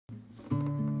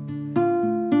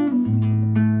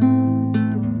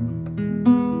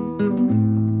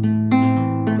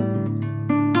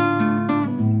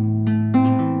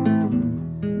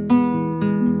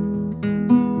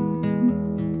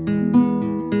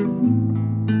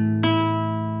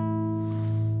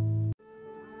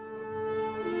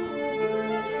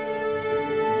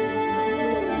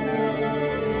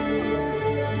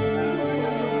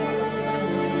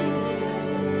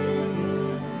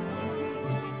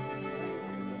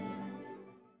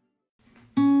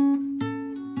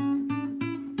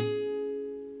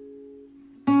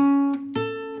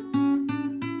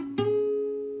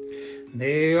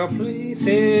There are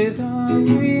places I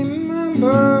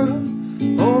remember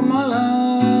all my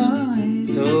life,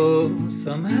 though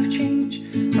some have changed,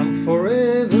 some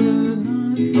forever,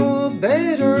 not for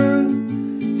better.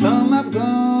 Some have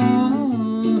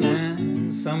gone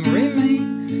and some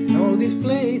remain. All these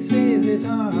places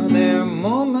are their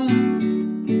moments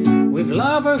with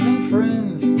lovers and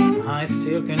friends I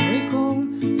still can recall.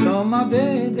 Some are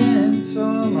dead and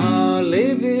some are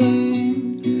living.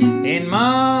 In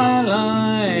my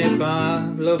life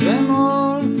I've loved them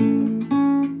all,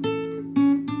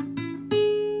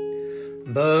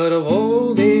 but of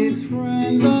all these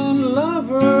friends and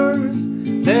lovers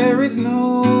there is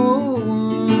no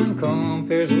one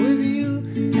compares with you.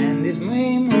 And these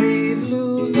memories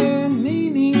lose their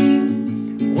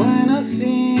meaning when I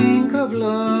think of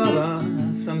love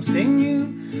as something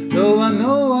new. Though I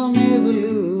know I'll never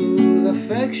lose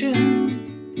affection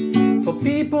for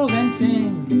people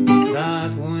dancing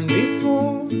that went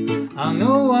before. I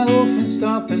know I'll often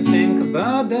stop and think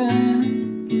about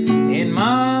them. In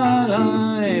my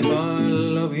life I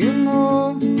love you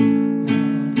more.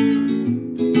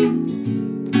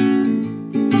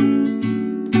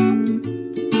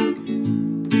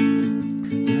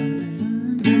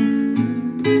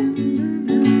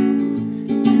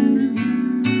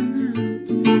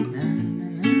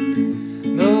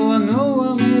 Though I know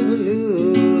I'll never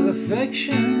lose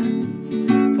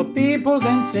affection for people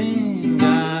dancing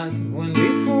that went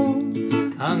before,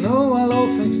 I know I'll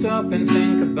often stop and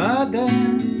think about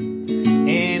them.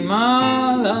 In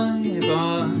my life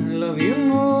I love you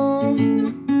more.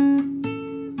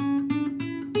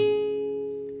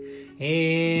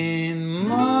 In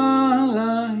my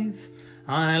life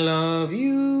I love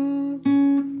you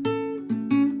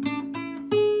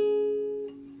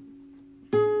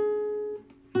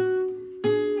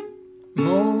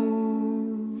more.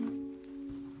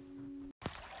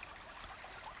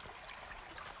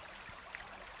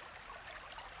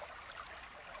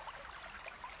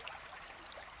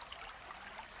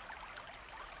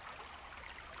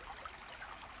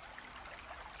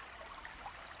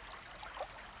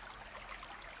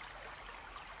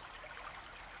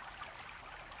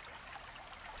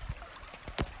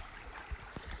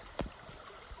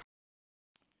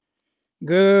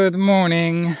 Good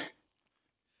morning,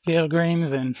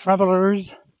 pilgrims and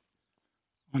travelers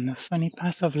on the funny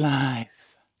path of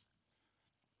life.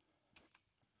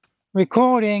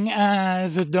 Recording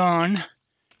as the dawn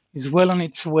is well on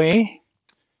its way,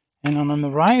 and on the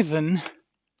horizon,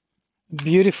 a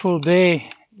beautiful day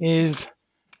is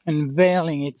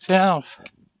unveiling itself.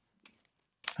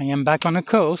 I am back on the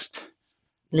coast,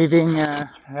 leaving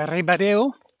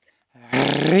Ribadeo,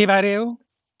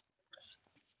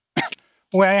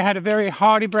 where I had a very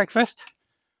hearty breakfast.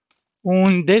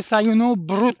 Un desayuno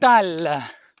brutal,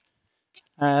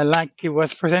 like it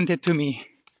was presented to me.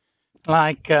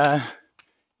 Like in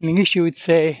English you would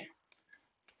say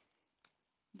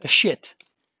the shit.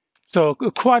 So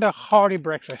quite a hearty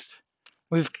breakfast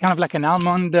with kind of like an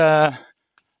almond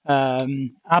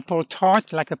apple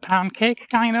tart, like a pound cake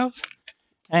kind of,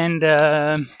 and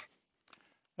a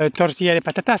tortilla de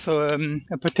patata, so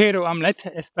a potato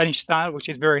omelette, Spanish style, which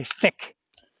is very thick,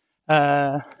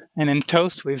 and then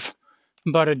toast with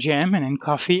butter jam, and then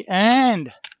coffee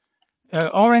and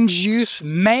orange juice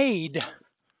made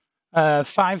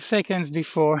 5 seconds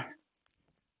before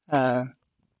I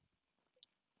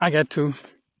got to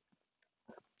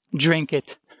drink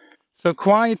it. So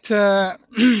quite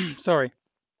sorry,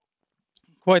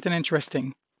 quite an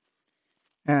interesting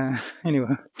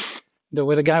anyway. The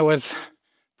way the guy was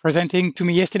presenting to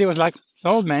me yesterday was like,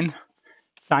 sold man,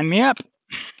 sign me up.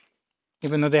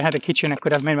 Even though they had a kitchen, I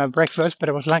could have made my breakfast, but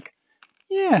I was like,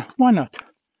 yeah, why not?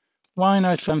 Why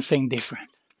not something different?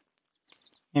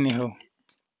 Anyhow,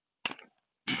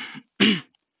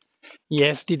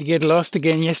 yes, did get lost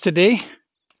again yesterday,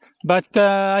 but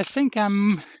I think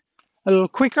I'm a little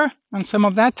quicker on some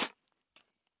of that,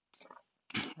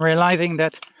 realizing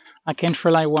that I can't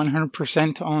rely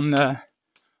 100%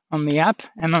 on the app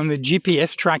and on the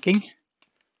GPS tracking.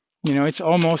 You know, it's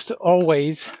almost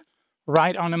always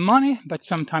right on the money, but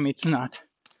sometimes it's not.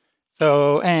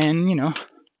 So, and you know,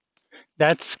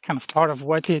 that's kind of part of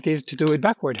what it is to do it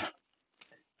backward.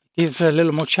 It is a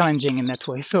little more challenging in that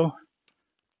way, so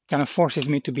kind of forces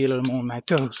me to be a little more on my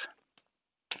toes.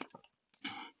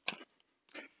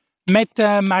 Met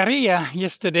Maria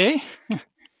yesterday.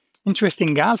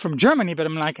 Interesting gal from Germany, but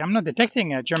I'm like, I'm not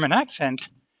detecting a German accent.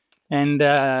 And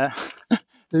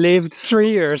lived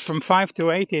 3 years from 5 to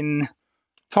 8 in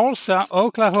Tulsa,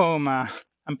 Oklahoma.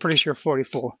 I'm pretty sure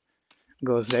 44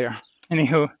 goes there.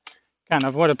 Anywho, kind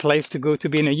of what a place to go to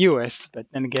be in the US. But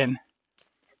then again,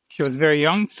 She was very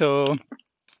young, so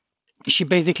she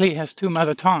basically has two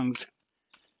mother tongues.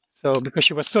 So because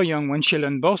she was so young when she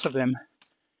learned both of them,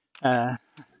 uh,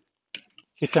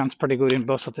 she sounds pretty good in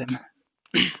both of them.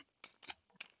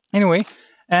 Anyway,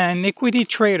 an equity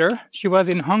trader. She was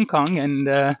in Hong Kong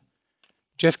and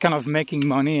just kind of making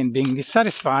money and being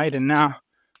dissatisfied, and now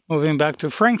moving back to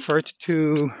Frankfurt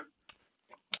to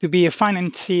be a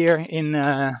financier in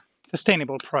a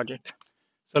sustainable project.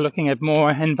 So looking at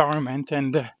more environment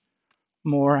and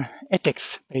more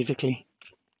ethics, basically.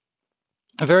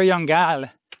 A very young gal.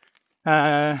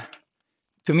 To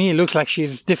me, it looks like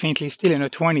she's definitely still in her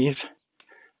 20s.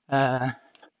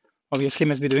 Obviously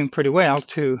must be doing pretty well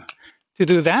to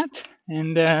do that.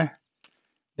 And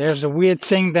there's a weird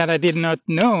thing that I did not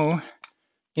know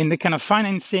in the kind of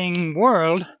financing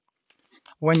world.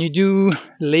 When you do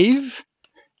leave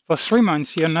for 3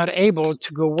 months, you're not able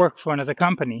to go work for another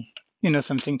company. You know,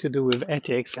 something to do with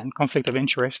ethics and conflict of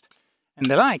interest and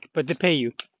the like, but they pay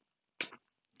you.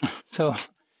 So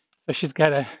she's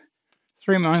got a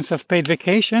 3 months of paid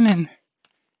vacation and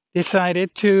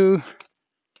decided to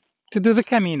do the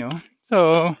Camino.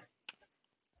 So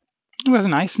it was a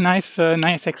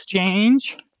nice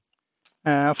exchange.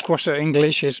 Of course, her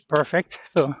English is perfect,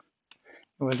 so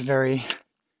it was very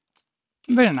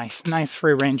nice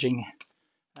free-ranging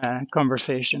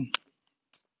conversation.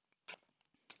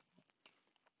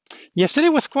 Yesterday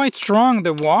was quite strong,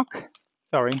 the walk.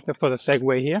 Sorry for the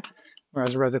segue here, it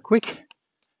was rather quick.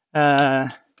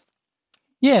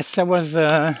 Yes, I was,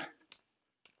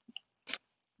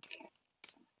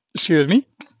 excuse me,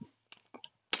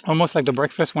 almost like the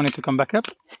breakfast wanted to come back up.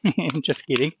 Just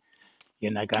kidding,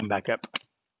 you're not going back up.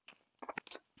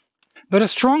 But a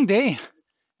strong day,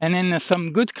 and then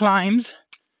some good climbs.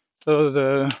 So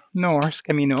the North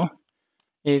Camino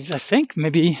is, I think,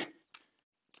 maybe,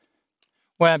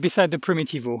 well, beside the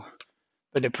Primitivo.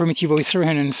 But the Primitivo is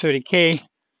 330K.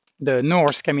 The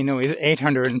North Camino is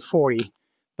 840.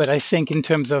 But I think in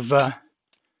terms of,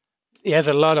 it has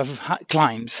a lot of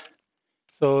climbs.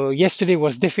 So yesterday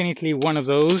was definitely one of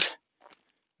those.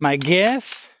 My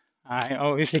guess, I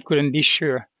obviously couldn't be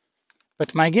sure,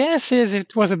 but my guess is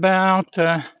it was about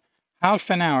half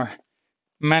an hour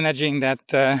managing that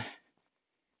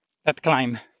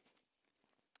climb.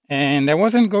 And I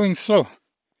wasn't going slow,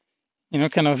 you know,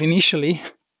 kind of initially,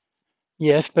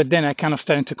 yes, but then I kind of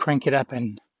started to crank it up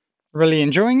and really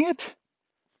enjoying it,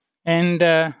 and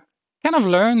kind of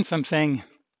learned something.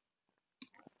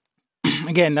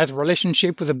 Again, that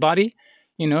relationship with the body,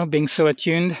 you know, being so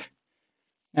attuned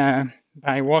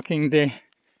by walking day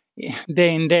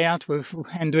in, day out with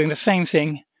and doing the same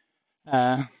thing,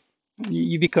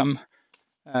 you become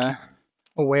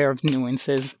aware of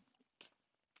nuances.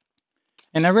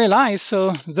 And I realized,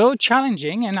 so though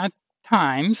challenging and at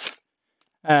times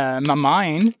my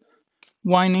mind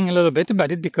whining a little bit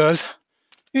about it because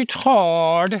it's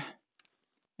hard,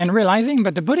 and realizing,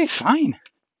 but the body's fine,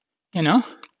 you know,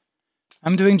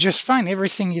 I'm doing just fine.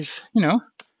 Everything is, you know,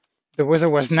 the weather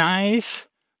was nice,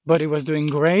 body was doing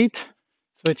great.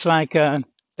 So it's like, then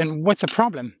what's the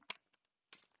problem?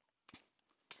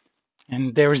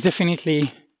 And there is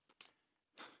definitely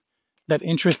that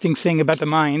interesting thing about the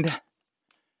mind,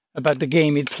 about the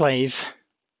game it plays.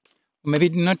 Maybe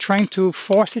not trying to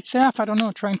force itself, I don't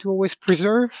know, trying to always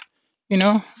preserve, you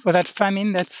know, for that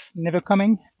famine that's never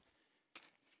coming,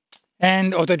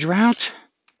 or the drought.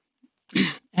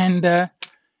 And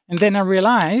then I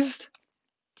realized,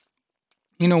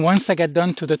 you know, once I got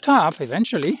done to the top,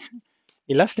 eventually,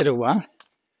 it lasted a while,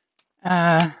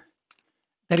 that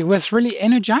it was really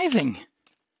energizing.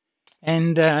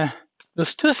 And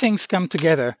those two things come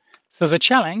together. So the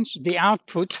challenge, the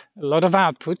output, a lot of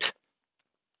output,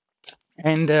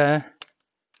 and so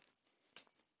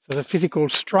the physical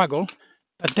struggle,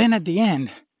 but then at the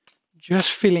end,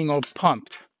 just feeling all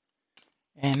pumped.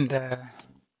 And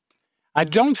I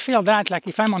don't feel that, like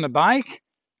if I'm on a bike,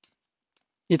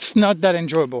 it's not that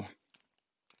enjoyable.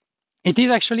 It is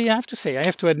actually, I have to say, I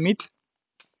have to admit,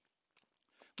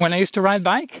 when I used to ride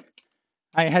bike,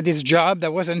 I had this job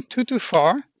that wasn't too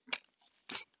far,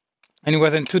 and it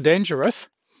wasn't too dangerous,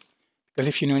 because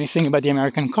if you know anything about the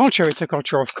American culture, it's a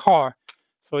culture of car.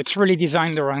 So it's really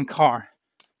designed around car,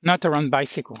 not around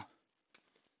bicycle.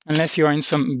 Unless you're in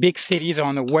some big cities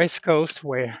on the West Coast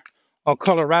or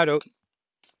Colorado,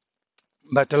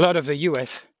 but a lot of the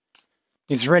US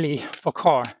is really for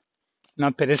car,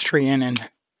 not pedestrian and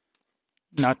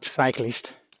not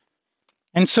cyclist.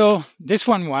 And so this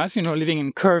one was, you know, living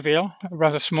in Kerrville, a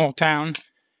rather small town.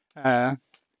 I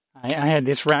had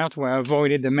this route where I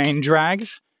avoided the main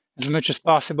drags as much as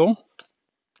possible.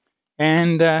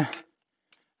 And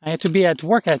I had to be at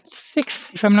work at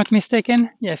 6, if I'm not mistaken.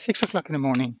 Yeah, 6 o'clock in the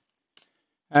morning.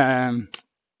 Um,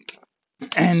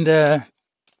 and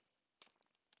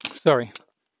sorry.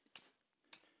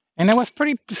 And I was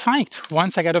pretty psyched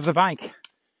once I got off the bike.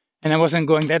 And I wasn't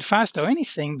going that fast or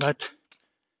anything, but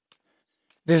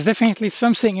there's definitely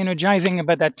something energizing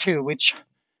about that too, which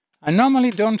I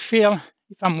normally don't feel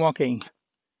if I'm walking.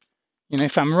 You know,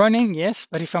 if I'm running, yes,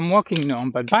 but if I'm walking, no.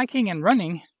 But biking and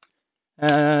running,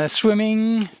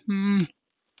 swimming,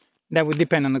 that would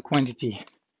depend on the quantity,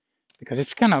 because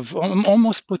it's kind of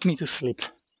almost put me to sleep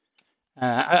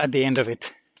at the end of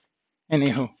it.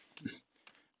 Anywho,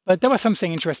 but there was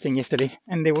something interesting yesterday,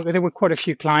 and there were quite a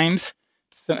few climbs,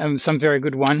 some very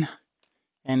good one,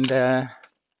 and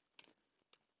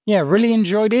yeah, really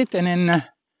enjoyed it. And then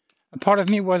a part of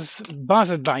me was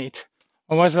bothered by it,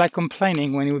 or was like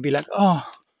complaining when it would be like, oh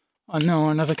no,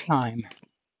 another climb.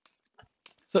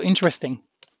 So interesting,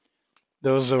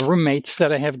 those roommates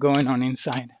that I have going on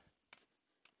inside.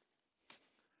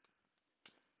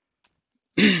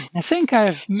 I think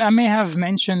I may have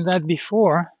mentioned that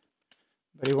before,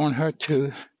 but it won't hurt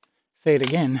to say it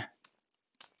again.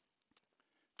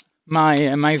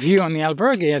 My view on the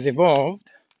albergue has evolved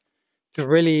to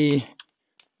really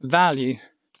value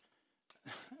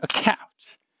a couch.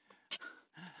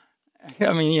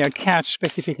 I mean, a couch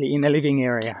specifically in the living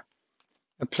area,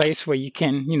 a place where you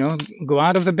can, go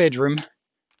out of the bedroom,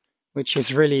 which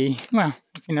is really, well,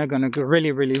 if you're not going to go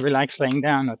really, really relax laying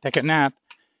down or take a nap,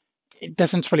 it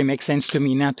doesn't really make sense to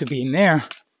me not to be in there.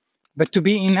 But to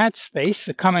be in that space,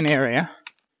 a common area,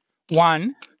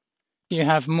 one, you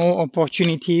have more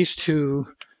opportunities to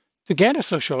get a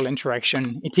social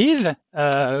interaction. It is,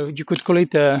 you could call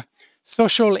it a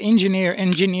social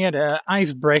engineered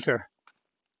icebreaker.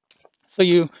 So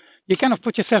you kind of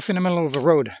put yourself in the middle of the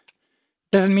road.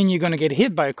 Doesn't mean you're going to get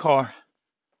hit by a car.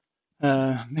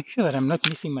 Make sure that I'm not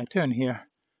missing my turn here.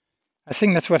 I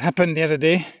think that's what happened the other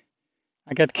day.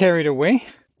 I got carried away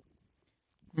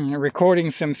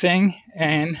recording something,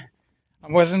 and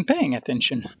I wasn't paying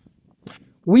attention,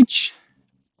 which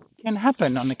can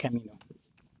happen on the Camino.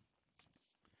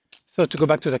 So to go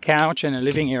back to the couch and the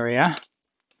living area,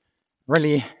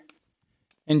 really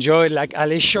enjoyed like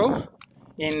Alessio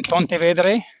in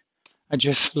Pontevedra. I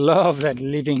just love that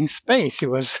living space. It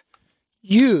was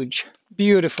huge,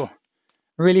 beautiful.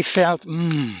 Really felt,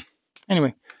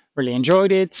 anyway, really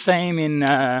enjoyed it. Same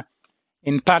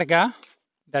in Parga,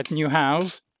 that new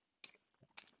house.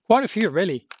 Quite a few,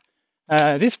 really.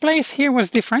 This place here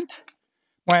was different.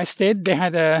 Where I stayed, they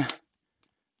had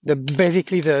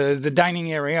basically the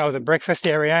dining area or the breakfast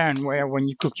area, and where when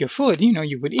you cook your food,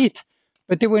 you would eat.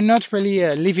 But they were not really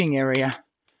a living area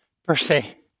per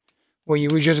se, where you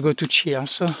would just go to chill.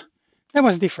 So that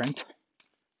was different.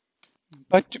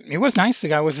 But it was nice. The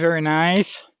guy was very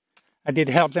nice. I did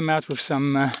help them out with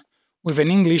with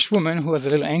an English woman who was a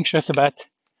little anxious about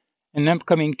an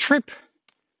upcoming trip,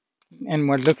 and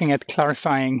we're looking at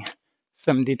clarifying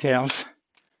some details,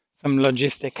 some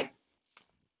logistic.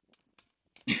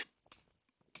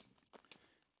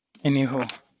 Anyhow,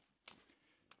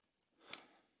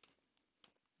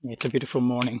 it's a beautiful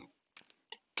morning.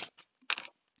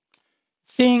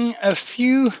 Seeing a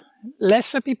few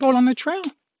lesser people on the trail,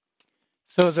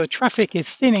 so the traffic is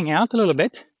thinning out a little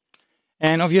bit,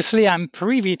 and obviously I'm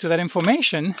privy to that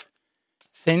information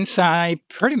since I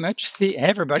pretty much see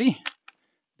everybody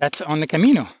that's on the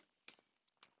Camino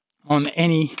on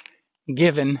any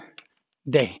given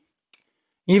day,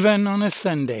 even on a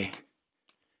Sunday.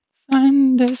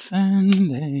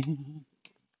 Sunday.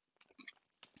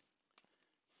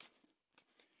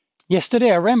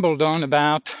 Yesterday I rambled on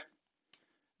about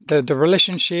the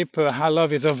relationship, how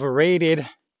love is overrated,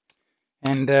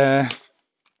 and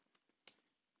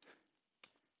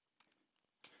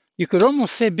you could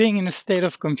almost say being in a state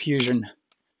of confusion,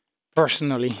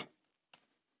 personally.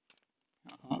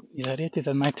 Is that it? Is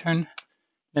that my turn?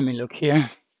 Let me look here.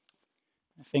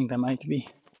 I think that might be.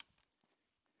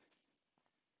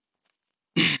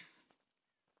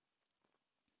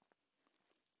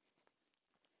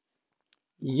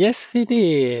 Yes, it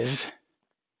is.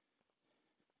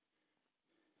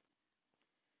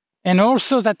 And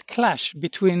also that clash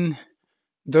between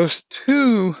those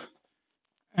two,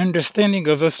 understanding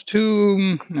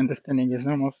is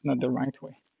almost not the right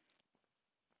way.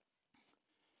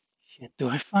 Shit, do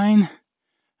I find?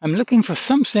 I'm looking for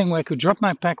something where I could drop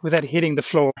my pack without hitting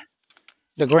the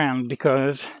ground,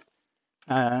 because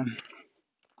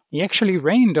it actually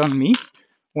rained on me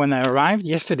when I arrived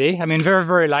yesterday. I mean, very,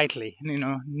 very lightly,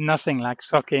 nothing like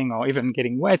soaking or even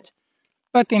getting wet,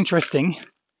 but interesting.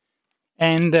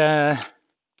 And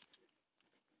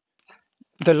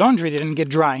the laundry didn't get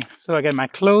dry. So I got my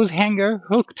clothes hanger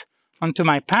hooked onto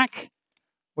my pack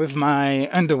with my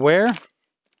underwear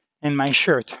and my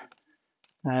shirt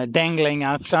dangling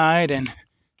outside and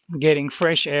getting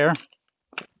fresh air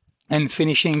and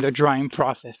finishing the drying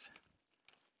process.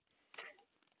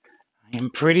 I am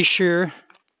pretty sure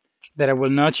that I will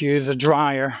not use a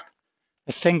dryer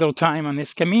a single time on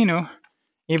this Camino,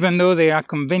 even though they are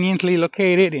conveniently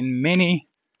located in many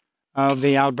of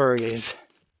the albergues,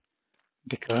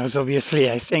 because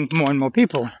obviously I think more and more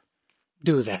people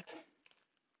do that.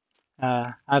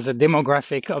 As a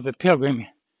demographic of the pilgrim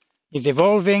is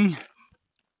evolving,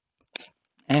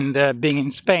 and being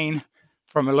in Spain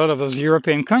from a lot of those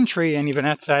European countries and even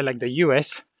outside like the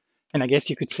US, and I guess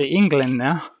you could say England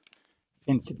now,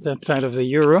 since it's outside of the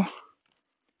Euro,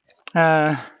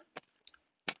 it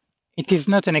is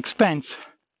not an expense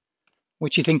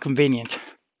which is inconvenient.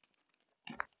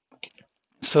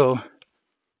 So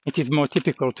it is more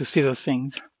typical to see those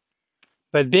things.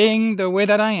 But being the way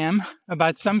that I am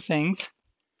about some things,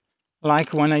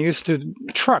 like when I used to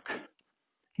truck,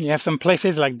 you have some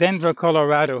places like Denver,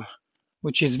 Colorado,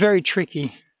 which is very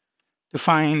tricky to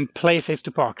find places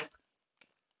to park.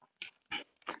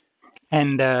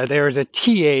 And there is a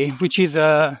TA, which is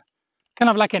a kind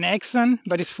of like an Exxon,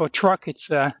 but it's for truck. It's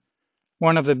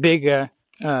one of the big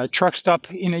truck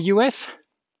stop in the US.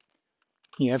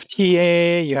 You have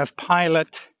TA, you have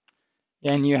Pilot,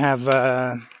 and you have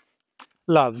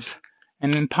Loves.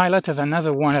 And then Pilot has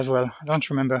another one as well. I don't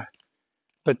remember.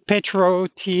 But Petro,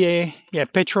 TA, yeah,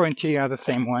 Petro and TA are the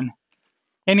same one.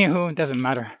 Anywho, it doesn't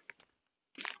matter.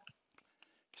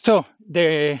 So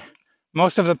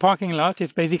most of the parking lot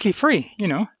is basically free, you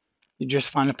know. You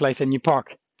just find a place and you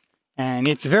park. And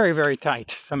it's very, very tight,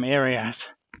 some areas.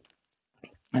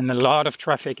 And a lot of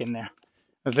traffic in there.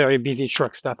 A very busy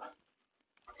truck stop.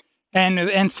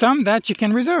 And some that you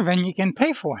can reserve and you can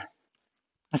pay for.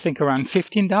 I think around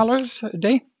 $15 a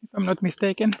day, if I'm not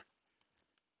mistaken.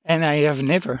 And I have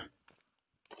never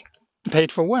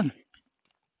paid for one.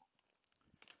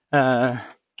 In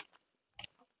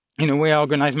a way, I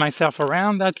organize myself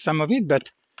around that, some of it, but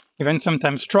even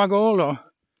sometimes struggle or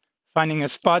finding a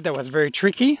spot that was very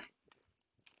tricky.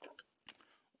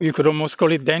 You could almost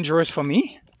call it dangerous for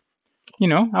me. You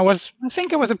know, I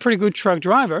think I was a pretty good truck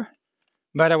driver,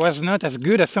 but I was not as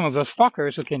good as some of those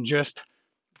fuckers who can just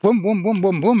boom, boom, boom,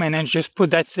 boom, boom, and then just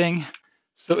put that thing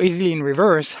so easily in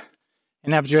reverse.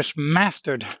 And I've just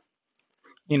mastered,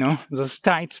 you know, those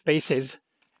tight spaces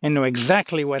and know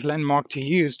exactly what landmark to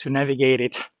use to navigate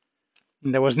it.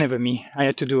 And that was never me. I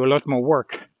had to do a lot more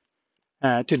work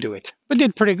to do it. But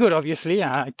did pretty good, obviously.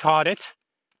 I taught it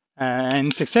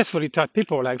and successfully taught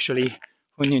people, actually,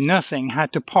 who knew nothing, how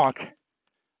to park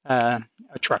a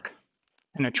truck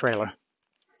and a trailer.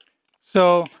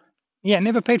 So, yeah,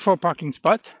 never paid for a parking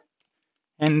spot.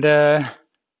 And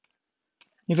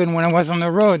even when I was on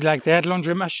the road, like they had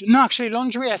laundry machine. No, actually,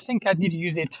 laundry, I think I did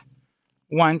use it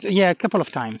once. Yeah, a couple of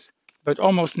times, but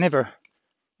almost never.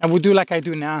 I would do like I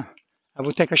do now. I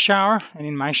would take a shower, and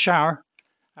in my shower,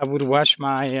 I would wash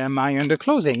my my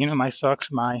underclothing, you know, my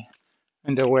socks, my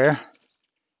underwear,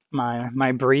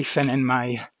 my brief, and then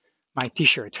my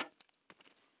t-shirt.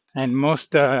 And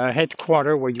most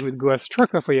headquarters where you would go as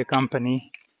trucker for your company,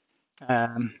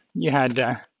 you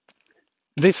had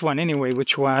this one anyway,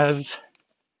 which was,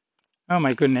 oh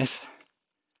my goodness,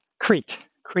 Crete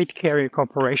Carrier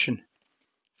Corporation,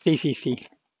 CCC,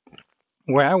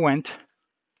 where I went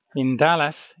in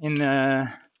Dallas,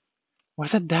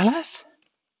 was it Dallas?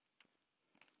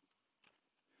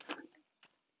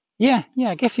 Yeah,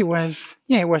 I guess it was.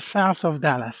 Yeah, it was south of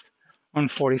Dallas on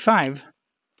 45,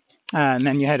 and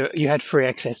then you had free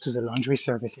access to the laundry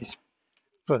services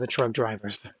for the truck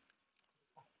drivers.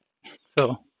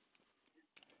 So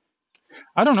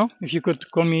I don't know if you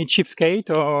could call me cheapskate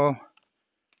or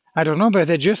I don't know, but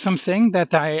there's just something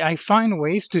that I find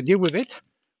ways to deal with it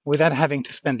without having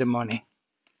to spend the money.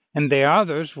 And there are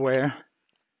others where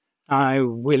I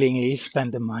willingly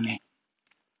spend the money.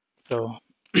 So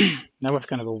that was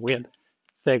kind of a weird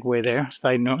segue there,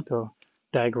 side note or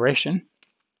digression.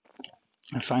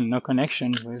 I find no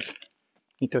connection with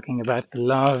me talking about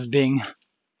love being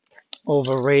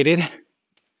overrated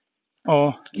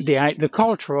or the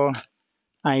cultural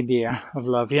idea of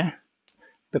love, yeah?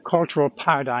 The cultural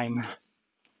paradigm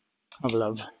of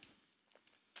love.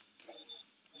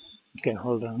 Okay,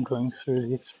 hold on, I'm going through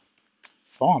this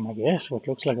farm, I guess, what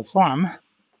looks like a farm.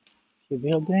 The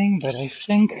building, but I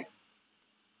think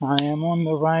I am on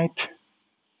the right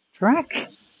track.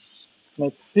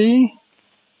 Let's see.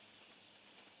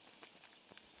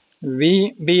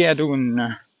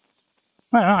 Viadun.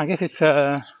 Well, I guess it's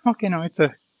okay, no, it's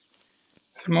a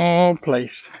Small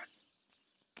place.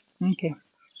 Okay,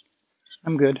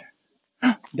 I'm good.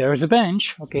 There's a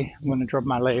bench. Okay, I'm gonna drop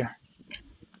my layer.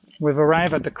 We've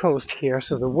arrived at the coast here,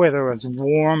 so the weather has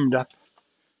warmed up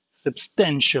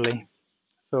substantially.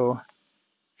 So,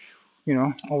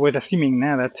 always assuming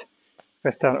now that if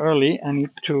I start early, I need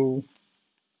to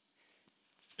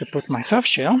put my soft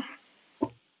shell.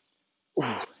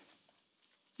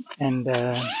 And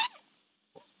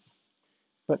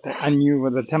but I knew by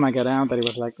the time I got out that it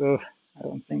was like, oh, I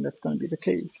don't think that's going to be the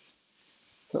case.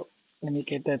 So let me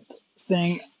get that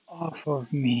thing off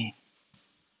of me.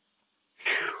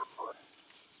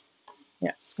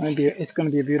 Yeah, it's going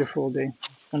to be a beautiful day.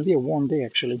 It's going to be a warm day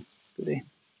actually today.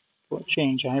 For a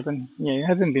change, it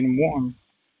hasn't been warm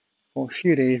for a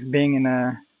few days. Being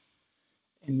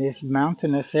in this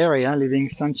mountainous area, leaving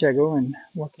Santiago and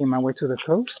working my way to the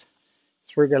coast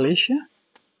through Galicia.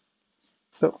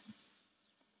 So,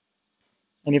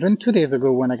 and even 2 days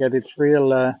ago when I got this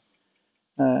real,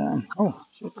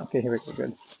 okay, here we go,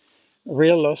 good.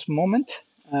 Real lost moment.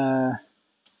 The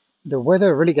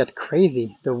weather really got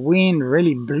crazy. The wind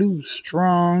really blew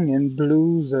strong and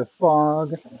blew the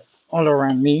fog all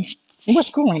around me. It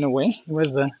was cool in a way. It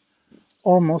was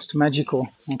almost magical,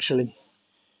 actually,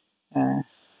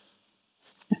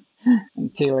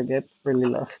 until I get really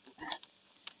lost.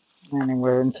 And it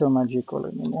wasn't so magical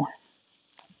anymore.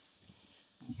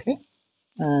 Okay.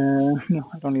 No,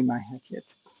 I don't need my hat yet.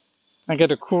 I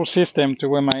got a cool system to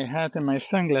where my hat and my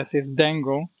sunglasses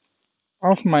dangle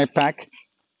off my pack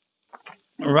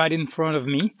right in front of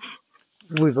me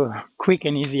with a quick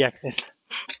and easy access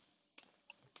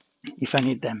if I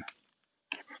need them.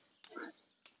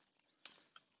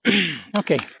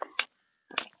 Okay.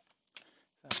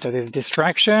 After this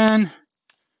distraction,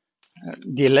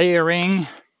 delayering.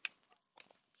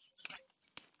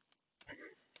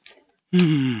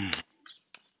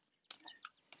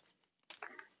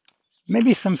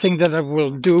 Maybe something that I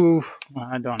will do, well,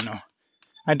 I don't know.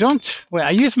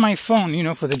 I use my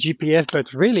phone, for the GPS,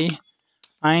 but really,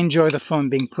 I enjoy the phone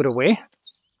being put away.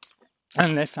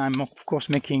 Unless I'm, of course,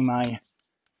 making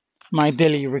my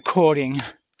daily recording,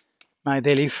 my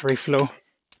daily free flow,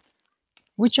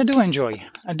 which I do enjoy.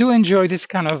 I do enjoy this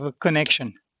kind of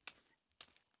connection.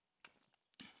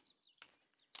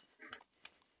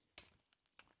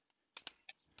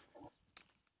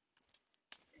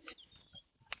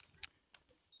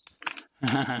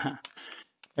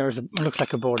 Looks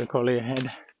like a border collie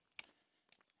ahead.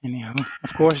 Anyhow,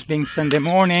 of course, being Sunday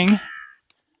morning,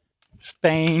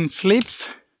 Spain sleeps.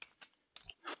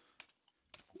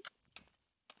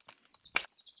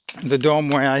 The dorm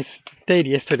where I stayed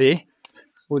yesterday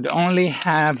would only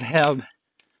have held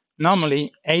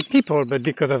normally 8 people, but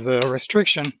because of the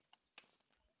restriction,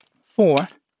 4,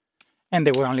 and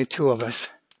there were only 2 of us,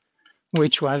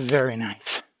 which was very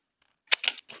nice.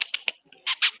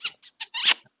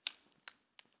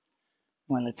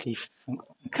 Well, let's see.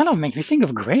 It kind of makes me think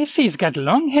of Gracie. He's got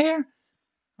long hair.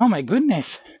 Oh my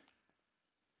goodness.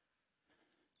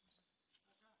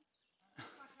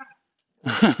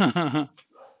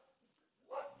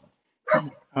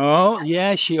 Oh,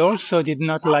 yeah, she also did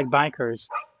not like bikers.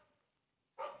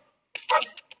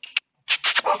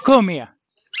 Come here.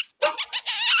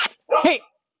 Hey!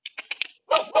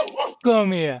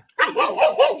 Come here.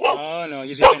 Oh, no,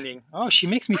 you're defending. Oh, she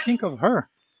makes me think of her.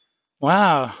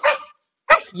 Wow.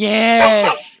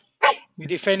 Yes! You're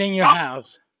defending your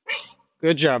house.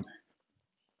 Good job.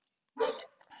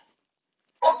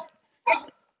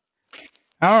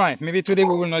 All right, maybe today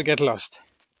we will not get lost.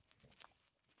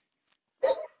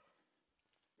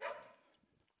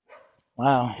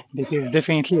 Wow, this is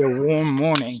definitely a warm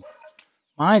morning.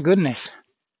 My goodness.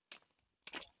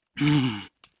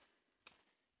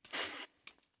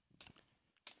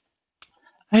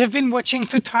 I have been watching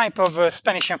 2 types of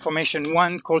Spanish information.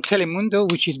 One called Telemundo,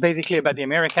 which is basically about the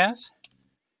Americas.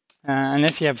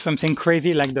 Unless you have something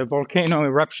crazy like the volcano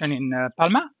eruption in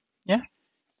Palma, yeah,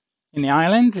 in the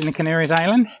island, in the Canaries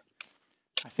Island.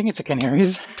 I think it's the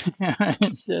Canaries.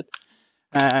 Shit.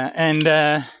 And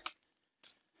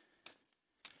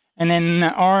then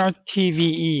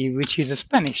RTVE, which is a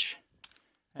Spanish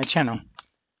channel.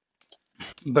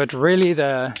 But really,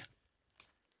 the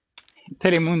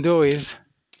Telemundo is,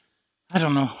 I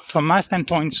don't know, from my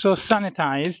standpoint, so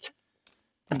sanitized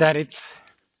that it's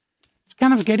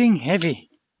kind of getting heavy.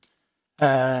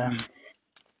 It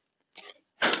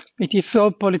is so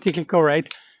politically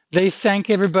correct. They thank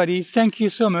everybody. Thank you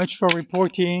so much for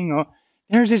reporting. Or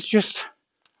theirs is just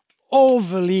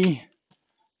overly,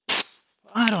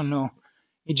 I don't know.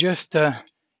 It just,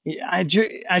 I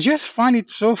just find it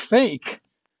so fake.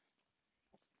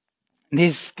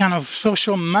 This kind of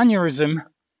social mannerism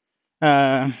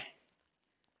uh,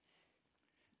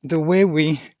 the way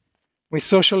we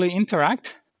socially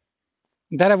interact,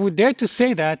 that I would dare to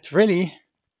say that really,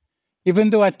 even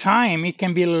though at time it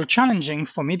can be a little challenging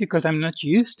for me because I'm not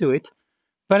used to it,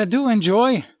 but I do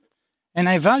enjoy and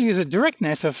I value the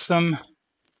directness of some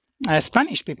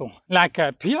Spanish people, like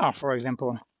Pilar, for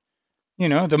example. You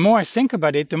know, the more I think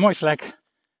about it, the more it's like,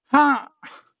 how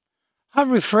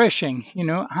refreshing, you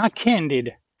know, how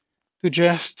candid to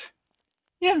just,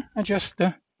 yeah, I just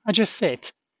say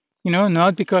it, you know,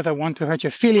 not because I want to hurt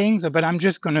your feelings, but I'm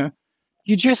just gonna,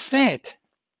 you just say it,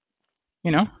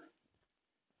 you know,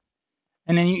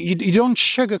 and then you don't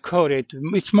sugarcoat it.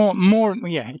 It's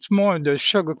yeah, it's more the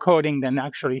sugarcoating than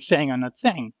actually saying or not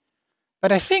saying.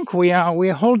 But I think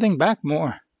we're holding back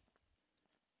more,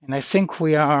 and I think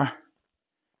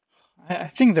I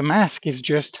think the mask is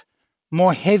just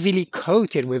more heavily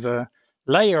coated with a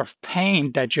layer of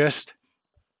paint that just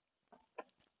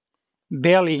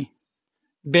barely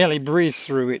breathes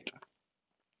through it.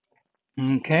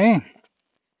 Okay,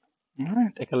 all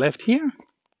right, take a left here.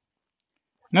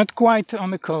 Not quite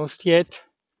on the coast yet,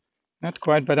 not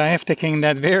quite, but I have taken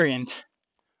that variant.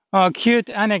 Oh, cute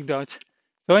anecdote.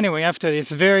 So anyway, after this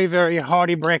very, very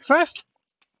hearty breakfast,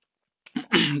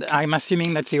 I'm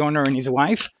assuming that's the owner and his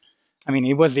wife. I mean,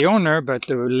 he was the owner, but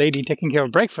the lady taking care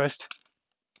of breakfast,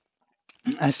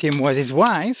 I assume was his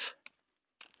wife.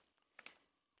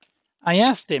 I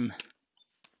asked him,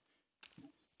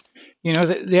 you know,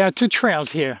 there are two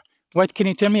trails here. What can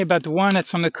you tell me about the one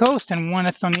that's on the coast and one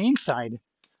that's on the inside,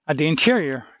 at the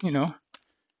interior, you know?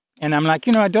 And I'm like,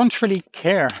 you know, I don't really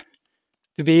care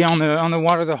to be on the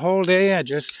water the whole day. I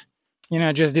just, you know,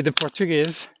 I just did the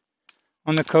Portuguese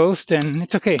on the coast, and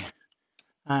it's okay.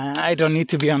 I don't need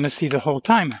to be on the sea the whole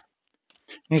time. And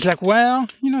he's like, well,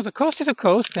 you know, the coast is a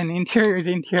coast, and the interior is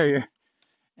the interior.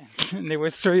 And there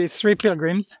were three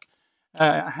pilgrims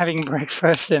having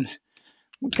breakfast, and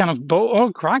kind of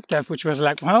all cracked up, which was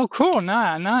like, well, cool.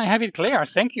 Now I have it clear.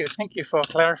 Thank you for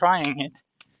clarifying it.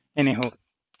 Anyhow,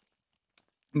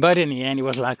 but in the end, he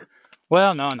was like,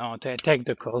 well, no, take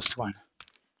the coast one.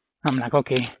 I'm like,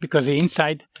 okay, because the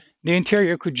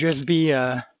interior could just be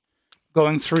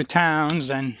going through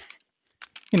towns, and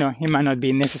you know, it might not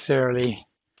be necessarily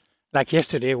like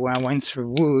yesterday where I went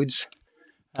through woods.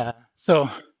 So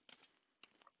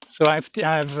I've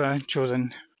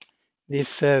chosen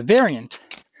this variant,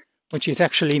 which is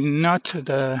actually not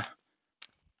the,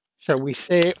 shall we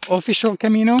say, official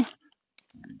Camino,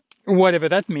 whatever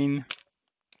that means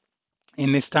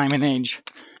in this time and age.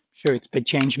 Sure, it's been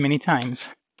changed many times.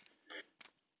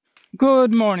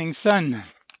 Good morning, sun.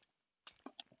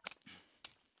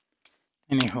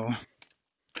 Anyhow,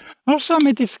 also I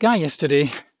met this guy yesterday.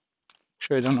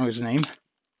 Sure, I don't know his name.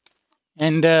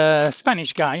 And a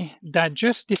Spanish guy that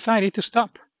just decided to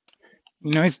stop.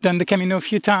 You know, he's done the Camino a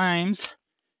few times,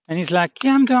 and he's like,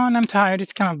 yeah, I'm done, I'm tired,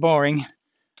 it's kind of boring.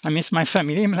 I miss my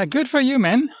family. I'm like, good for you,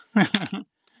 man.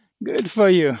 Good for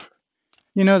you.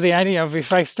 You know, the idea of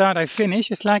if I start, I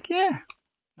finish, it's like, yeah,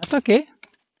 that's okay.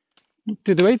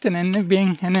 To do it and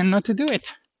then not to do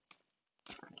it.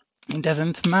 It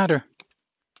doesn't matter.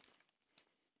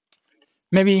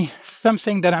 Maybe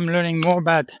something that I'm learning more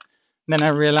about than I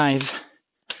realize.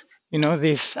 You know,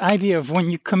 this idea of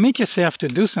when you commit yourself to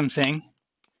do something,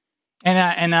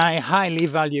 and I highly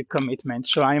value commitment,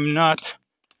 so I'm not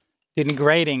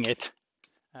denigrating it.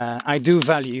 I do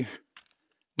value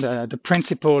the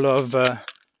principle of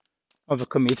a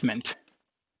commitment.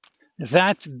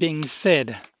 That being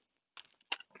said,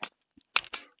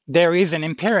 there is an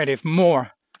imperative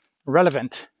more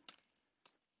relevant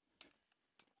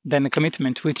than a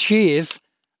commitment, which is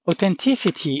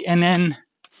authenticity and then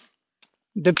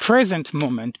the present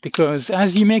moment. Because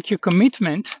as you make your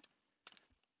commitment,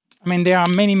 I mean, there are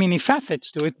many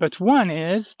facets to it, but one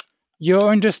is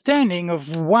your understanding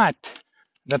of what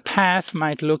the path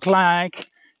might look like.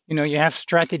 You know, you have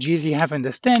strategies, you have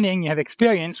understanding, you have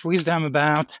experience, wisdom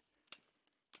about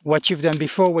what you've done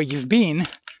before, where you've been,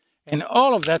 and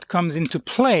all of that comes into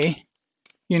play,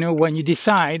 you know, when you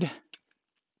decide,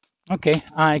 okay,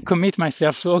 I commit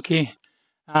myself to, okay,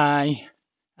 I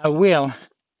will,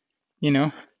 you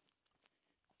know,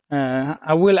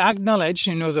 I will acknowledge,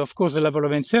 you know, of course, the level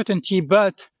of uncertainty,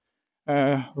 but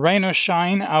rain or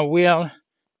shine, I will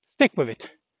stick with it.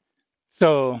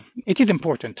 So it is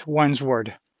important, one's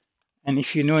word. And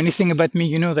if you know anything about me,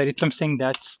 you know that it's something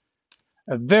that's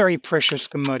a very precious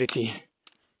commodity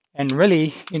and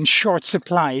really in short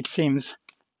supply, it seems,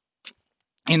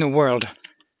 in the world.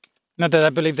 Not that I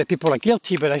believe that people are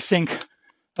guilty, but I think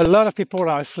a lot of people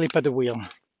are asleep at the wheel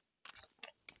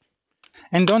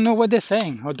and don't know what they're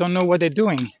saying or don't know what they're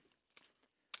doing.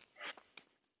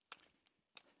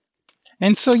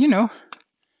 And so,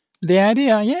 the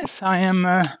idea, yes, I'm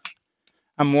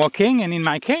walking, and in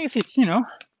my case, it's,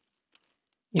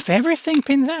 if everything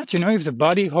pins out, if the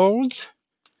body holds,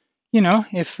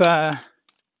 if,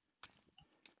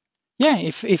 yeah,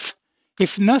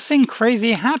 if nothing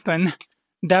crazy happened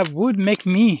that would make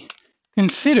me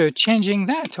consider changing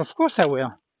that, of course I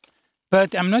will.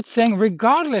 But I'm not saying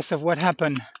regardless of what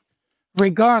happened,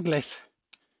 regardless,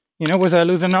 whether I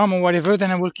lose an arm or whatever,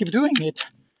 then I will keep doing it.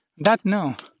 That,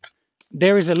 no.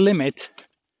 There is a limit.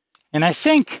 And I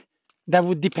think that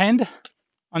would depend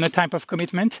on the type of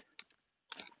commitment.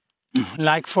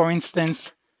 Like, for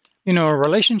instance, a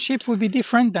relationship would be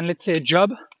different than, let's say, a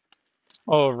job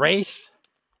or a race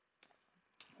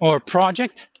or a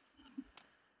project.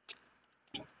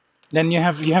 Then you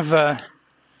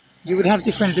would have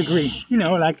different degree.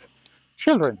 Like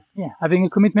children. Yeah, having a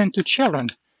commitment to children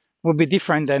would be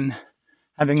different than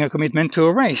having a commitment to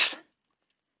a race.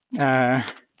 There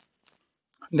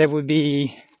would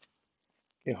be.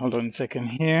 Okay, hold on a second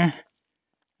here.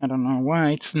 I don't know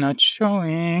why it's not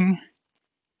showing.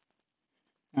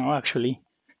 Oh, actually,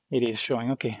 it is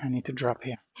showing. Okay, I need to drop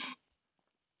here.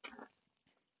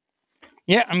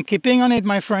 Yeah, I'm keeping on it,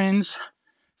 my friends.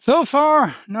 So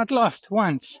far, not lost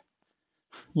once.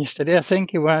 Yesterday, I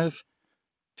think it was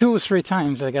 2 or 3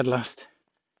 times I got lost,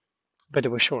 but it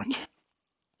was short.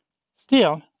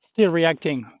 Still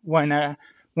reacting when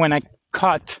I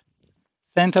caught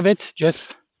scent of it.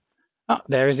 Just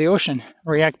there is the ocean,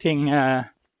 reacting to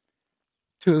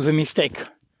the mistake,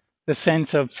 the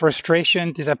sense of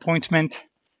frustration, disappointment,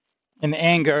 and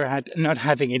anger at not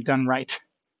having it done right.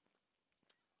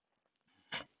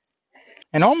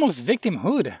 And almost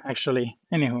victimhood, actually.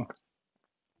 Anywho.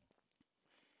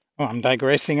 Oh, I'm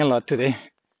digressing a lot today.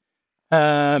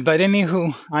 But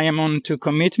anywho, I am on to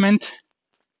commitment.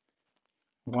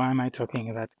 Why am I talking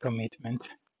about commitment?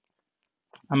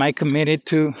 Am I committed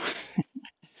to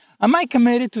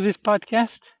this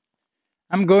podcast?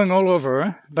 I'm going all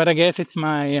over, but I guess it's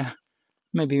my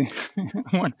maybe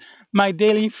my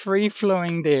daily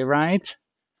free-flowing day, right?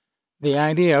 The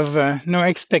idea of no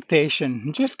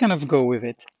expectation, just kind of go with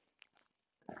it.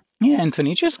 Yeah,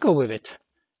 Anthony, just go with it.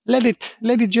 Let it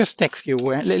just take you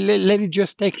where let it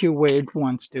just take you where it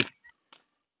wants to.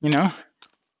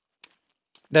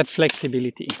 That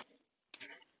flexibility,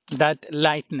 that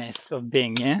lightness of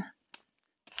being, yeah.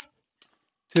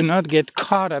 To not get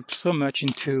caught up so much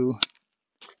into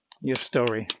your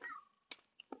story,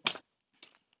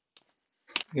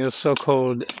 your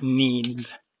so-called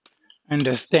needs,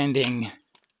 understanding.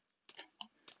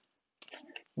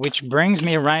 Which brings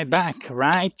me right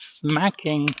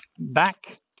smacking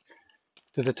back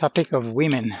to the topic of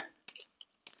women.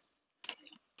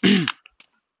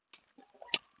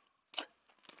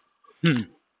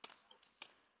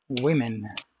 Women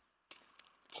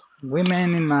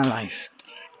in my life.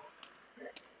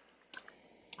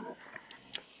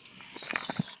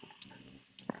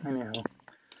 Anyhow,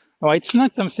 it's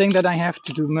not something that I have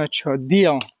to do much or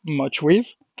deal much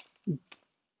with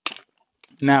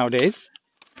nowadays.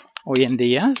 Hoy en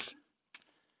días.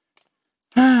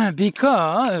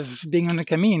 Because being on the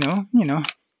Camino,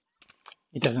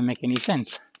 it doesn't make any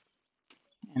sense.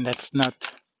 And that's not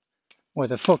where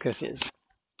the focus is.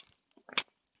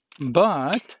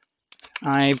 But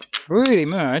I pretty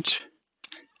much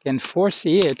can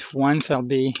foresee it once I'll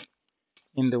be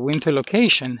in the winter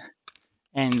location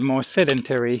and more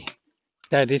sedentary,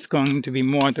 that it's going to be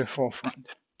more at the forefront.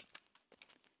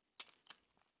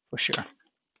 For sure.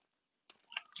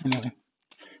 Anyway,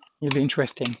 it'll be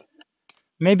interesting.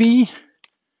 Maybe,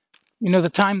 the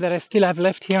time that I still have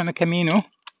left here on the Camino,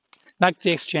 like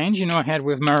the exchange, I had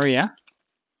with Maria,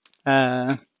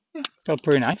 felt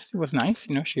pretty nice. It was nice,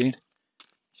 she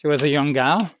was a young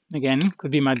gal. Again,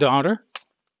 could be my daughter.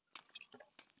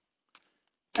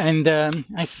 And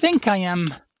I think I am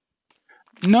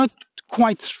not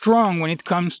quite strong when it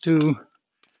comes to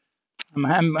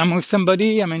I'm with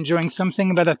somebody, I'm enjoying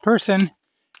something about that person,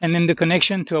 and then the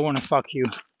connection to I want to fuck you.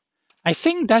 I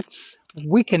think that's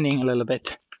weakening a little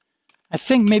bit. I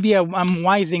think maybe I'm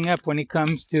wising up when it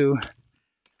comes to,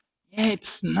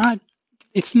 it's not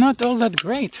all that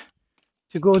great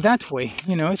to go that way.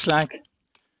 It's like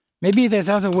maybe there's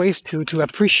other ways to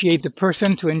appreciate the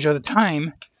person, to enjoy the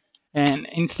time, and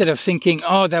instead of thinking,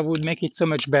 oh, that would make it so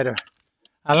much better.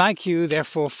 I like you,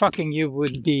 therefore fucking you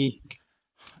would be,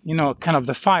 kind of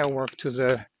the firework to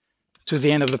the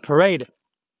end of the parade.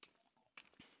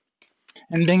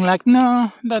 And being like,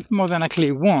 no, that more than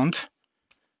likely won't,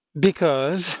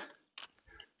 because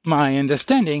my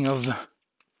understanding of,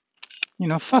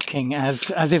 fucking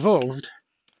has evolved.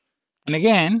 And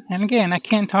again, I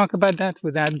can't talk about that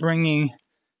without bringing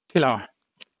Pilar.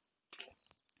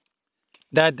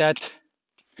 That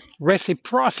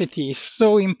reciprocity is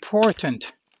so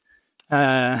important.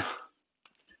 Uh,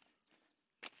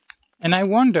 and I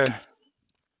wonder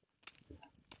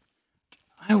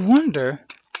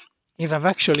if I've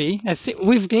actually,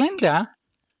 with Glenda,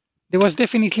 there was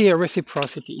definitely a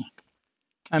reciprocity.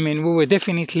 I mean, we were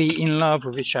definitely in love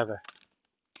with each other.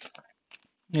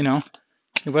 You know,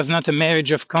 it was not a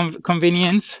marriage of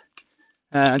convenience.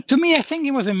 To me, I think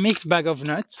it was a mixed bag of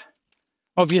nuts.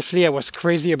 Obviously, I was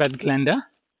crazy about Glenda.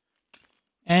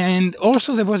 And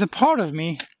also, there was a part of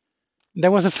me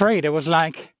that was afraid. I was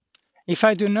like, if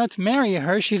I do not marry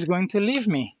her, she's going to leave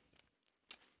me.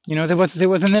 You know, there was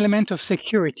an element of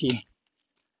security.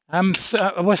 I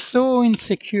was so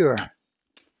insecure,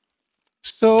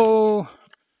 so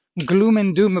gloom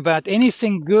and doom about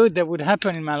anything good that would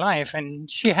happen in my life. And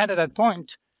she had at that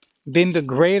point been the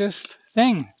greatest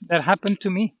thing that happened to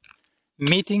me.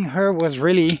 Meeting her was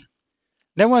really,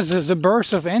 that was the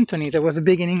birth of Anthony. That was the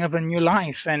beginning of a new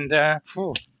life. And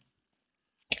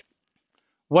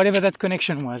whatever that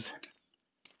connection was,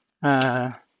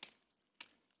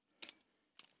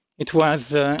 it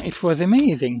was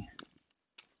amazing.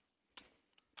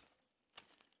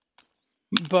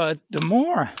 But the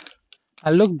more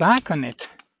I look back on it,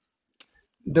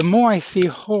 the more I see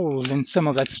holes in some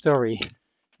of that story,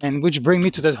 and which bring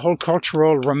me to that whole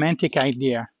cultural romantic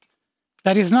idea.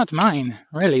 That is not mine,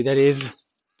 really. That is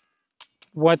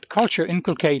what culture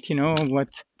inculcates, you know,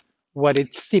 what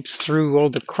it seeps through all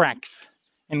the cracks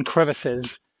and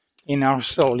crevices in our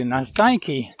soul, in our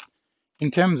psyche,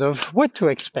 in terms of what to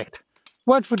expect.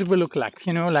 What would it look like?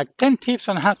 You know, like 10 tips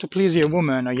on how to please your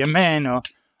woman or your man or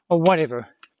whatever.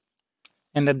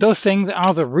 And that those things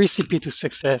are the recipe to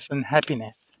success and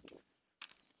happiness.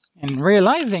 And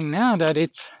realizing now that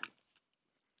it's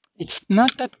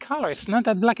not that color, it's not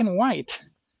that black and white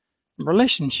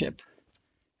relationship.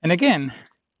 And again,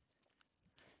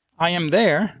 I am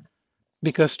there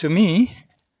because to me,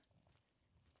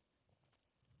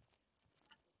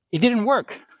 it didn't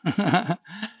work.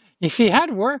 If it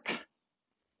had worked,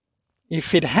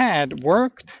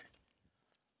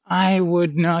 I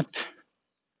would not.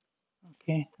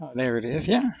 Okay, oh, there it is.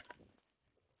 Yeah.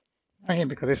 Oh, yeah,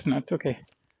 because it's not okay.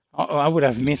 Oh, I would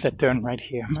have missed a turn right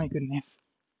here. My goodness.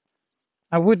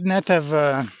 I would not have.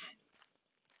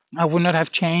 I would not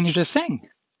have changed a thing.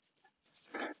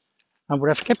 I would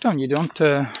have kept on. You don't.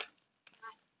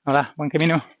 Hola, buen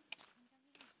camino.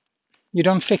 You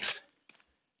don't fix.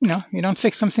 You know, you don't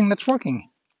fix something that's working.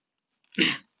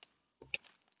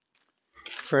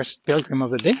 First pilgrim of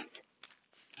the day.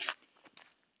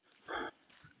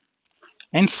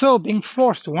 And so being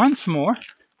forced once more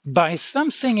by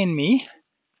something in me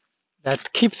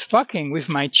that keeps fucking with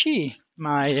my chi,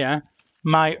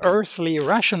 my earthly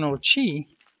rational chi,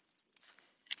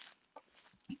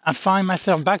 I find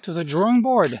myself back to the drawing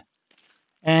board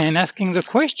and asking the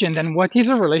question, then what is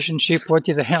a relationship? What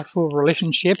is a healthful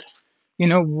relationship? You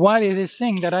know, what is this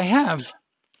thing that I have,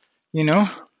 you know,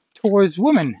 towards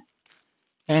women?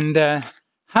 And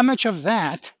how much of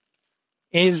that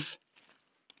is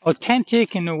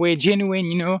authentic, in a way, genuine,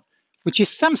 you know, which is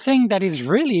something that is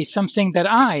really something that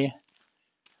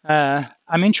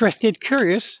I'm interested,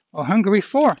 curious, or hungry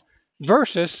for,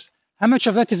 versus how much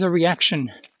of that is a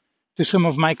reaction to some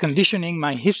of my conditioning,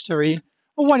 my history,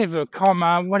 or whatever,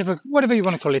 karma, whatever you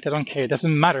want to call it. I don't care. It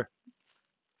doesn't matter.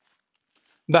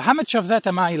 But how much of that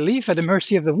am I leave at the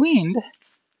mercy of the wind,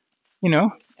 you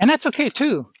know? And that's okay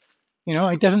too. You know,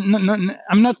 it doesn't.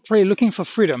 I'm not really looking for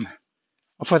freedom,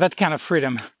 or for that kind of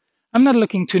freedom. I'm not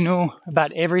looking to know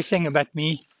about everything about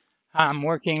me, how I'm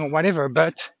working or whatever.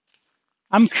 But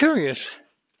I'm curious.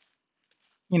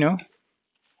 You know,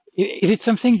 is it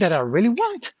something that I really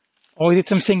want, or is it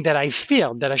something that I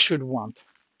feel that I should want?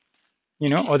 You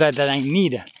know, or that I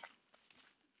need.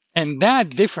 And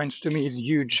that difference to me is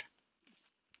huge.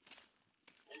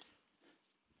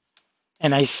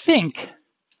 And I think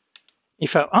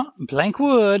if blank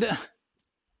wood,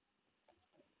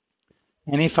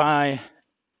 and if I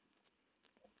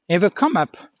ever come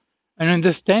up an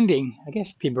understanding, I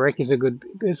guess Pibroek is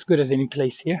as good as any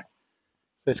place here.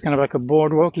 So it's kind of like a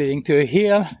boardwalk leading to a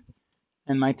hill,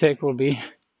 and my take will be,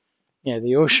 yeah,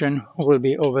 the ocean will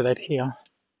be over that hill.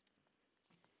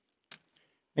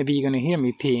 Maybe you're going to hear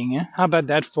me peeing. Eh? How about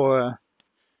that for a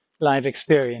live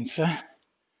experience?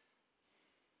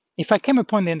 If I came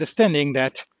upon the understanding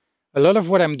that a lot of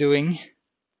what I'm doing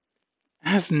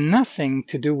has nothing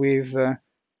to do with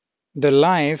the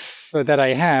life that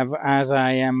I have as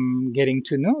I am getting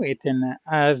to know it and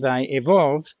as I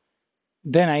evolve,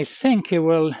 then I think it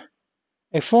will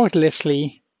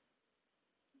effortlessly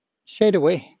shade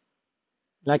away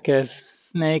like a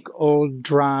snake old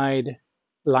dried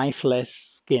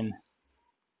lifeless skin.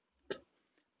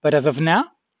 But as of now,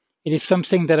 it is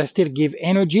something that I still give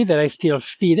energy, that I still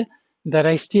feed, that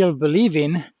I still believe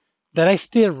in, that I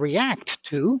still react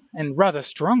to, and rather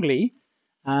strongly.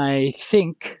 I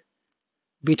think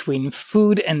between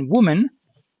food and woman,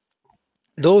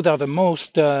 those are the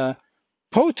most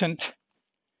potent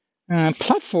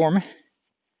platform,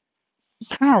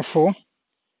 powerful,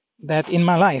 that in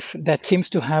my life that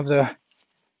seems to have the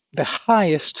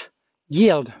highest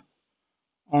yield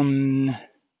on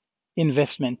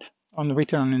investment, on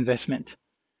return on investment.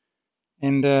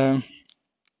 And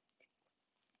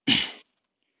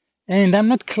I'm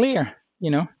not clear,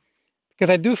 because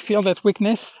I do feel that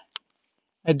weakness.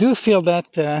 I do feel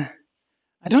that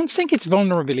I don't think it's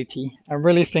vulnerability. I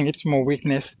really think it's more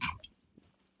weakness.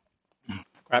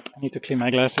 Crap, I need to clean my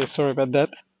glasses. Sorry about that.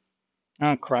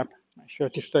 Oh, crap. My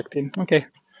shirt is tucked in. Okay.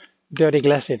 Dirty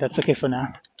glasses. That's okay for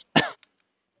now.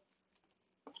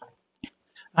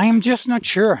 I am just not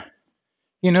sure.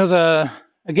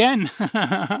 Again,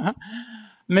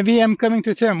 maybe I'm coming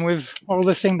to terms with all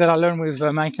the things that I learned with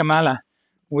my Kamala,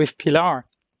 with Pilar.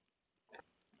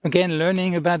 Again,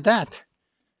 learning about that.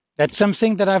 That's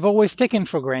something that I've always taken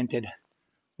for granted.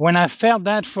 When I felt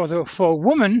that for a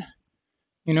woman,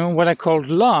 what I called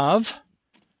love,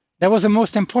 that was the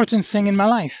most important thing in my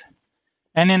life.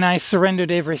 And then I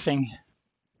surrendered everything,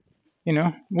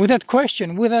 without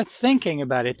question, without thinking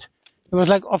about it. It was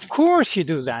like, of course you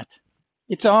do that.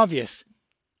 It's obvious.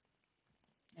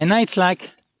 And now it's like,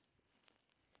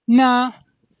 no,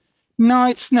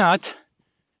 it's not.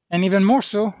 And even more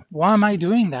so, why am I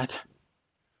doing that?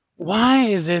 Why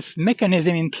is this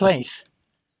mechanism in place?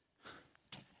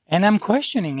 And I'm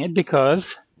questioning it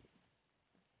because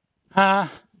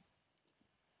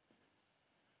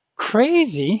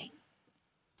crazy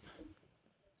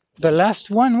the last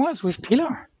one was with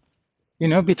Pilar,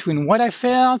 between what I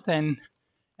felt and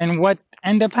what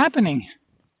ended up happening.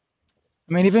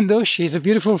 I mean, even though she's a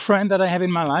beautiful friend that I have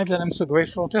in my life that I'm so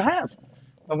grateful to have.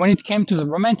 But when it came to the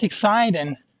romantic side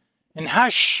and how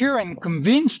sure and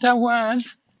convinced I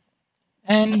was,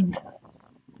 and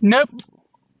nope,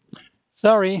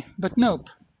 sorry, but nope.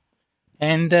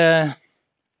 And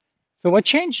so what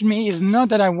changed me is not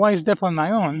that I wised up on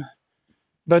my own,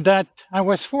 but that I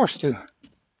was forced to.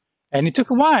 And it took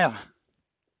a while.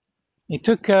 It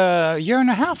took a year and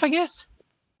a half, I guess,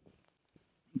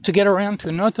 to get around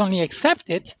to not only accept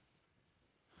it,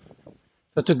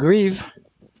 so to grieve,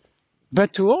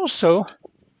 but to also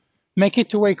make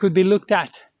it to where it could be looked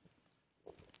at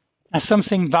as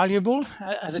something valuable,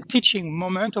 as a teaching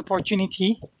moment,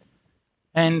 opportunity,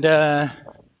 and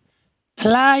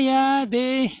Playa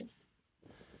de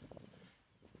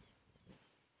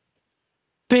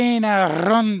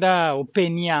Peñaranda or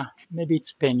Peña, maybe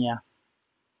it's Peña,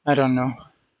 I don't know.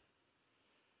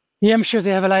 Yeah, I'm sure they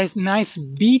have a nice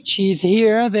beaches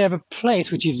here. They have a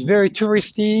place which is very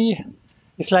touristy.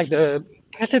 It's like the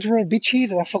Cathedral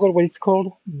Beaches, or I forgot what it's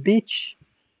called, beach.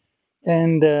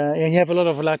 And you have a lot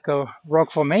of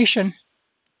rock formation.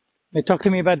 They talked to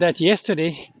me about that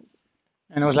yesterday.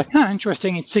 And I was like,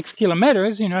 interesting. It's 6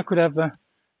 kilometers. I could have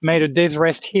made a day's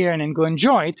rest here and then go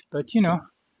enjoy it. But,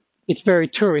 it's very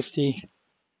touristy.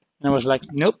 And I was like,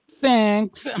 nope,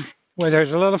 thanks. Where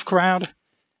there's a lot of crowd,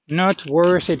 not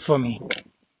worth it for me.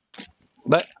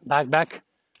 But back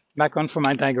on for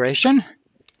my digression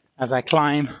as I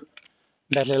climb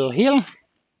that little hill.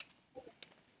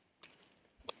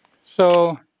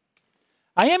 So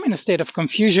I am in a state of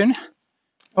confusion.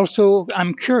 Also,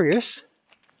 I'm curious.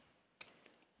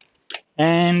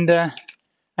 And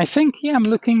I think, I'm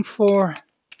looking for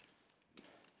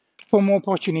more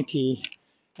opportunity.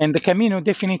 And the Camino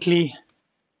definitely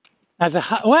has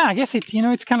I guess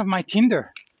it's kind of my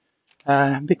Tinder.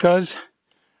 Because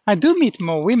I do meet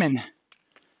more women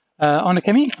on the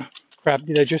Camino. Crap,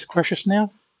 did I just crush a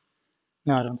snail?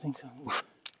 No, I don't think so.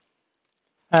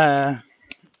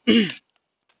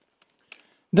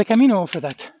 The Camino for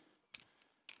that.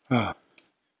 Oh,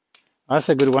 that's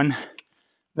a good one.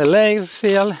 The legs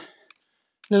feel a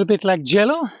little bit like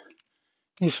Jello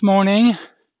this morning,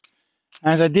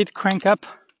 as I did crank up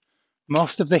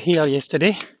most of the hill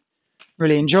yesterday.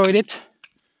 Really enjoyed it,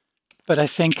 but I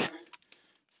think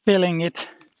feeling it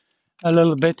a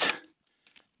little bit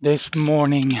this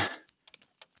morning.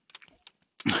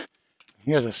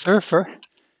 Here's a surfer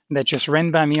that just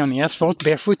ran by me on the asphalt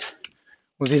barefoot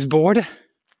with his board,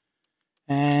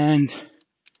 and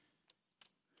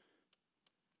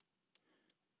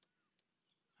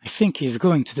I think he's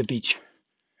going to the beach.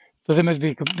 So there must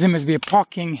be a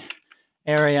parking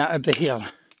area up the hill.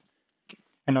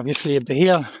 And obviously up the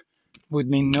hill would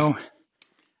mean no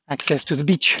access to the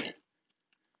beach.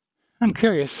 I'm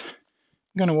curious.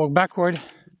 I'm gonna walk backward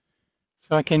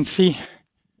so I can see.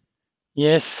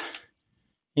 Yes,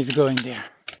 he's going there.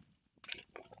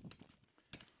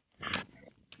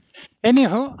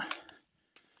 Anyhow,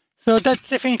 so that's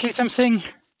definitely something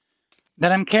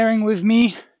that I'm carrying with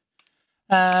me.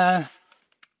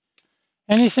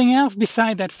 Anything else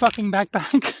beside that fucking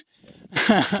backpack?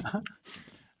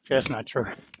 Just not true.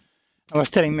 I was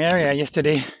telling Maria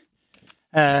yesterday.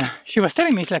 She was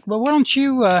telling me, it's like, well, why don't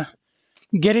you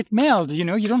get it mailed? You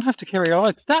know, you don't have to carry all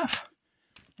that stuff.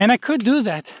 And I could do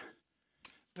that,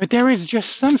 but there is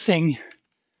just something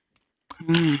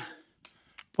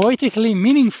poetically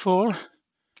meaningful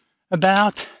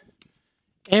about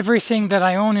everything that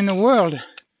I own in the world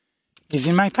is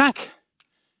in my pack.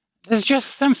 There's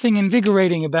just something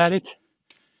invigorating about it,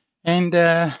 and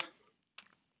it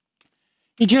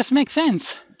just makes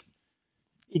sense.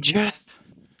 It just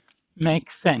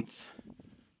makes sense.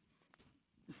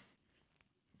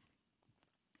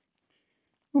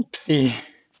 Oopsie.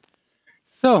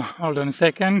 So, hold on a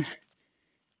second.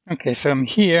 Okay, so I'm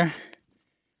here.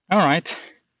 All right.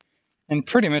 And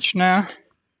pretty much now,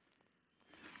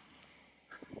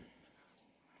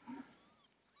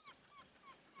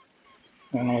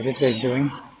 I don't know what this guy's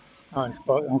doing. Oh, it's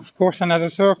of course another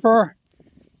surfer.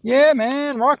 Yeah,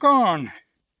 man, rock on.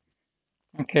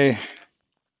 Okay.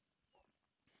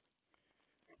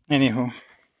 Anywho.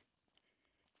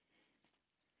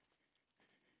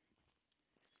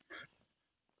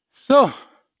 So,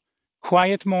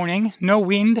 quiet morning, no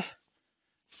wind,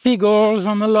 seagulls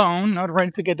on the lawn, not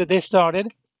ready to get the day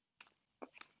started.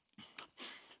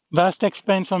 Vast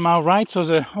expanse on my right, so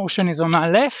the ocean is on my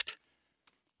left.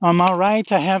 On my right,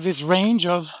 I have this range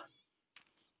of,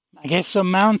 I guess,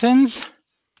 some mountains.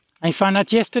 I found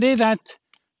out yesterday that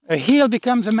a hill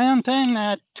becomes a mountain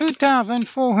at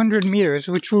 2,400 meters,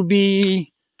 which will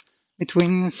be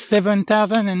between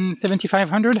 7,000 and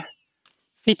 7,500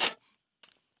 feet.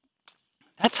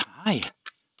 That's high.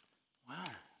 Wow,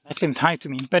 that seems high to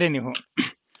me. But anyway,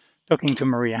 talking to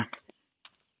Maria.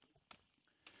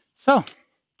 So,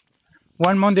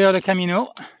 one Mondeo de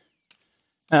Camino.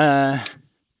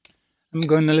 I'm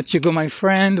going to let you go, my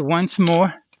friend, once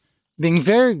more. Being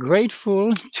very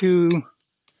grateful to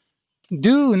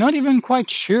do, not even quite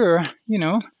sure, you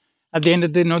know, at the end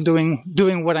of the day, not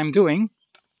doing what I'm doing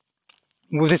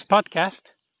with this podcast,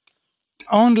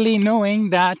 only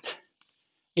knowing that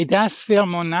it does feel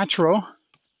more natural.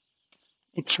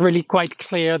 It's really quite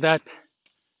clear that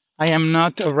I am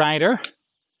not a writer.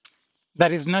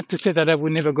 That is not to say that I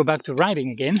would never go back to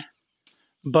writing again,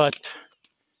 but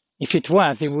if it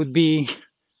was, it would be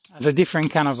as a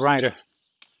different kind of writer.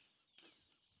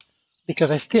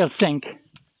 Because I still think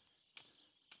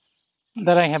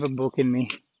that I have a book in me,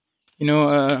 you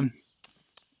know,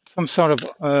 some sort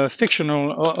of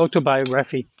fictional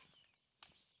autobiography.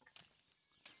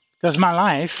 Because my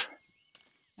life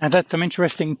has had some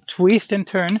interesting twist and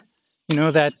turn, you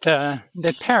know, that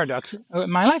paradox.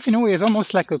 My life, in a way, is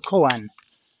almost like a koan,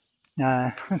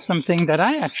 something that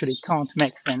I actually can't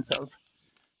make sense of.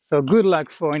 So good luck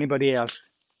for anybody else.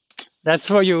 That's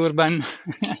for you, Urban.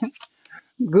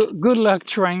 Good luck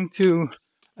trying to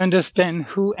understand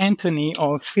who Anthony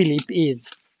or Philip is,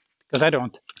 because I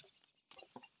don't.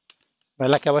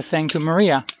 But like I was saying to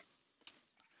Maria,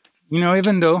 you know,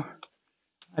 even though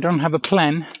I don't have a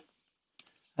plan,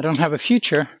 I don't have a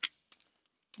future,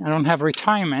 I don't have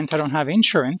retirement, I don't have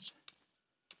insurance,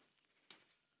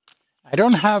 I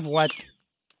don't have what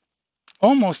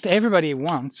almost everybody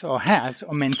wants or has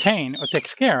or maintains or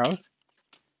takes care of,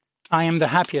 I am the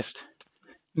happiest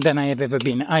than I have ever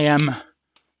been. I am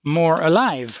more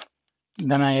alive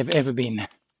than I have ever been.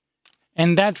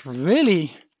 And that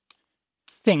really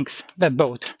thinks that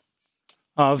boat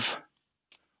of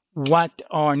what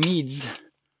are needs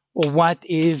or what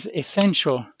is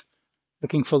essential.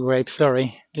 Looking for grapes,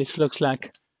 sorry. This looks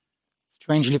like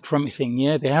strangely promising.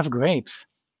 Yeah, they have grapes,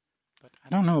 but I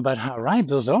don't know about how ripe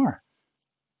those are.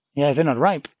 Yeah, they're not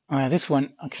ripe. This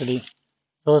one, actually,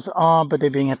 those are, but they're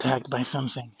being attacked by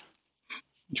something.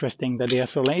 Interesting that they are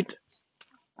so late.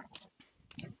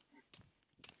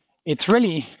 It's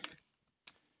really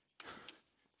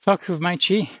fucked with my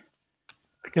chi,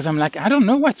 because I'm like, I don't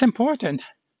know what's important.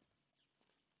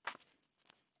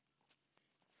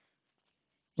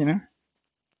 You know?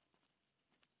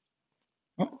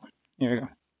 Oh, here we go.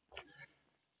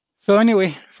 So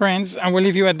anyway, friends, I will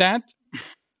leave you at that.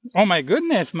 Oh my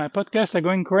goodness, my podcasts are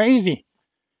going crazy.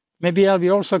 Maybe I'll be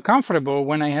also comfortable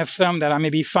when I have some that are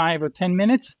maybe 5 or 10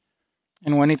 minutes,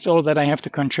 and when it's all that I have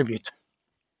to contribute.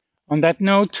 On that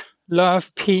note,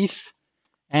 love, peace,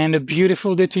 and a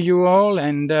beautiful day to you all.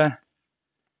 And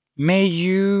may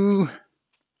you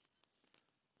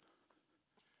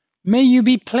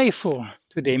be playful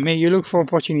today. May you look for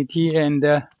opportunity,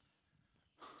 and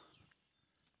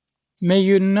may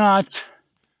you not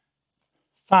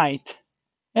fight.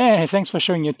 Hey, thanks for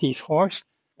showing your teeth, horse.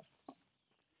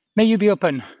 May you be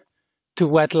open to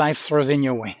what life throws in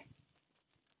your way.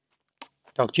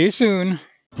 Talk to you soon.